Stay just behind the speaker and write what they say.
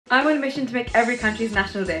I'm on a mission to make every country's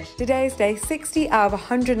national dish. Today's day 60 out of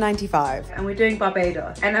 195. And we're doing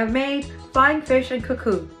Barbados. And I've made flying fish and Cou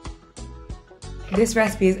Cou. This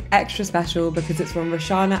recipe is extra special because it's from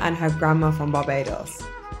Roshana and her grandma from Barbados.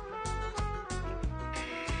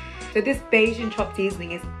 So this Bayesian chopped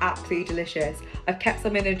seasoning is absolutely delicious. I've kept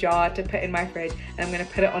some in a jar to put in my fridge and I'm going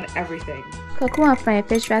to put it on everything. Cou Cou and flying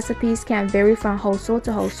fish recipes can vary from household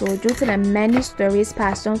to household due to the many stories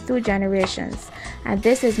passed on through generations. And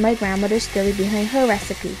this is my grandmother's story behind her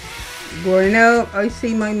recipe. Growing up, I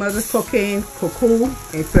see my mother cooking Cou Cou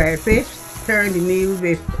and flying fish, turning the meal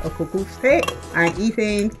with a Cou Cou stick and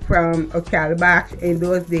eating from a calabash in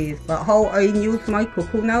those days. But how I use my Cou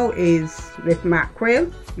Cou now is with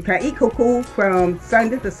mackerel. You can eat Cou Cou from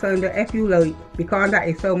Sunday to Sunday if you like, because that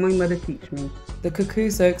is how my mother teach me. The Cou Cou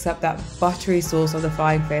soaks up that buttery sauce of the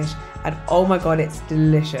flying fish and oh my god, it's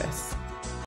delicious.